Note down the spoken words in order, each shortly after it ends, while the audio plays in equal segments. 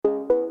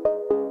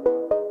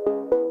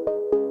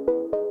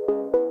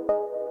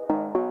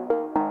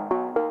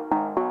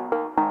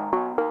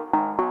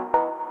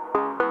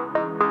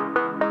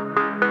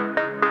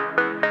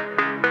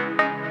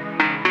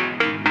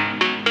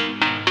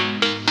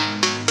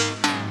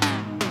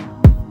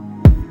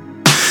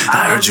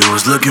I heard you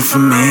was looking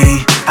for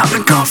me. I've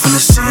been gone from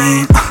the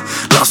scene,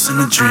 lost in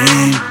a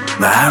dream.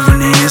 The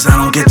irony is I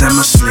don't get that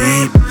much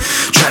sleep.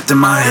 Trapped in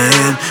my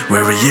head,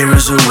 where a year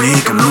is a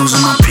week. I'm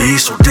losing my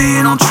peace,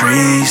 ODing on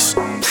trees.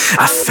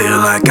 I feel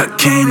like I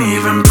can't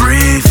even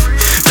breathe.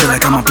 Feel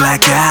like I'ma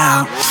black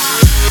out.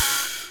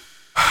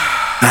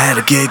 I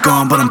had a gig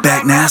on, but I'm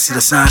back now. See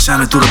the sun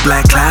shining through the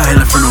black cloud.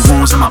 Healing from the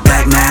wounds in my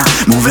back now.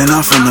 Moving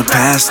on from the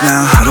past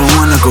now. I don't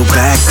wanna go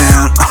back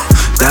down.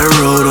 That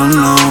road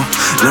alone,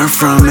 learn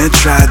from it,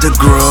 tried to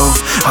grow.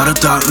 All the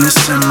darkness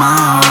in my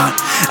heart,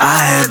 I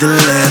had to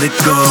let it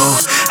go.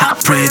 I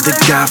prayed to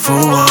God for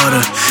water,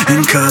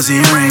 and cause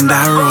he rained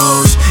I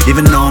rose.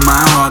 Even though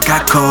my heart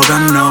got cold, I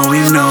know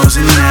he knows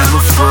it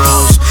never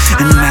froze.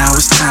 And now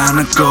it's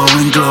time to go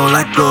and glow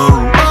like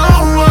gold.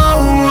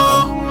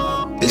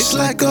 It's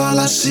like all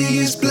I see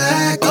is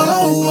black.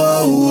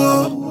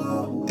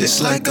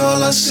 It's like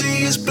all I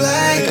see is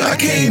black. I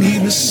can't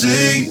even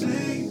see.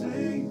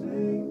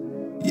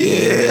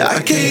 Yeah,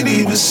 I can't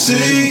even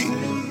see.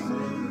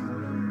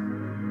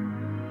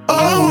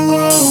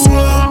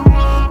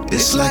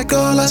 It's like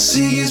all I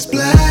see is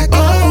black.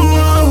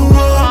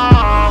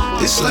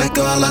 It's like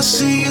all I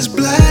see is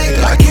black.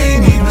 I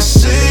can't even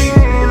see.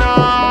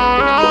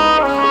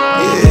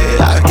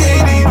 Yeah, I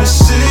can't even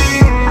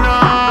see.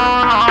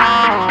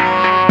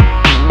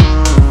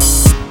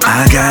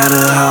 I got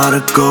a heart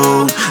of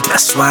gold,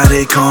 that's why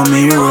they call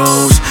me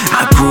Rose.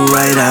 I grew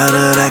right out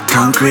of that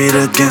concrete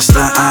against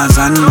the odds,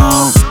 I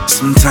know.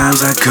 Sometimes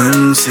I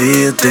couldn't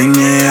see a thing,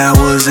 yeah, I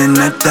was in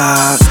the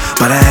dark.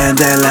 But I had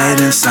that light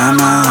inside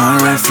my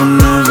heart right from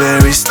the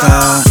very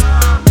start.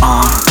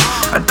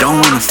 I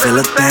don't wanna feel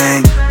a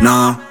thing,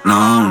 no.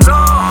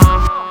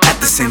 At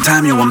the same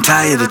time, yo, I'm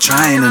tired of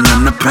trying and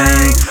numb the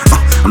pain.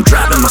 I'm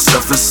driving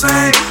myself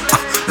insane.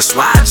 That's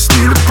why I just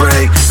need a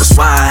break. That's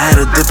why I had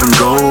to dip and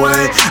go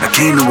away. I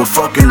came to a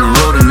fork in the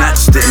road and I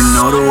just didn't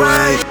know the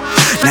way.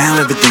 Now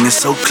everything is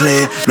so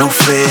clear, no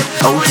fear,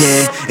 oh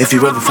yeah. If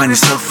you ever find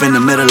yourself in the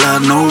middle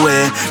of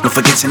nowhere, don't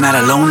forget you're not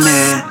alone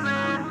there.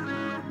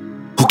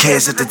 Who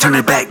cares if they turn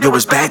it back, yo,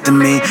 it's back to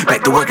me.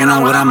 Back to working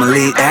on what I'ma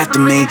lead after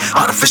me.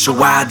 Artificial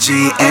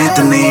YG,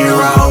 Anthony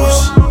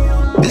Rose.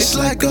 It's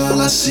like all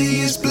I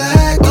see is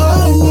black.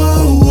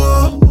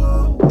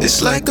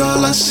 It's like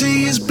all I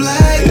see is black.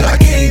 I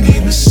can't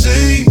even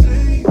see.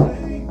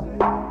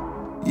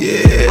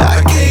 Yeah,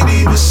 I can't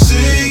even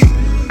see.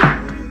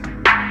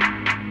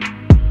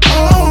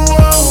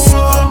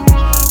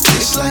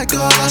 It's like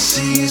all I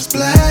see is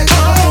black.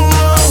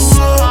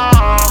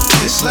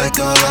 It's like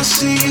all I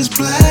see is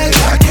black.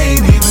 I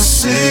can't even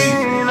see.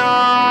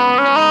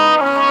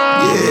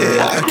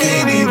 Yeah, I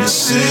can't even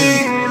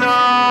see.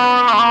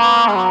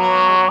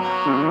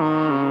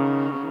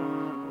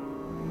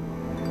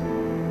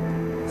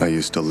 I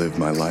used to live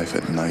my life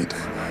at night,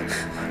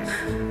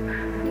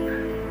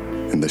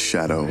 in the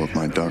shadow of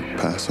my dark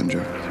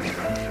passenger.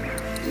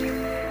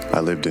 I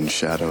lived in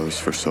shadows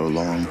for so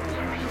long,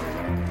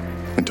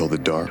 until the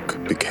dark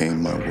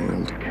became my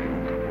world.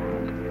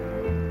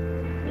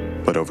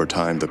 But over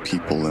time, the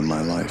people in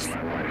my life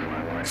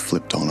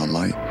flipped on a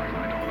light.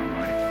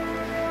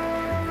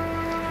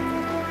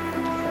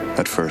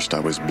 At first, I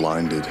was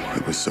blinded,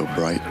 it was so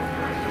bright.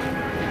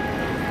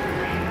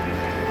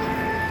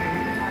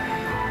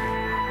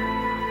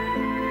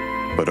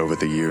 But over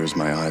the years,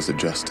 my eyes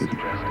adjusted,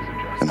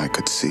 and I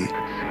could see.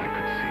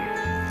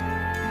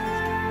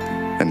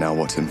 And now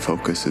what's in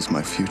focus is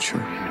my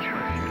future.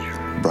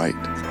 Bright.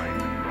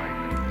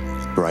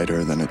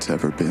 Brighter than it's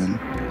ever been.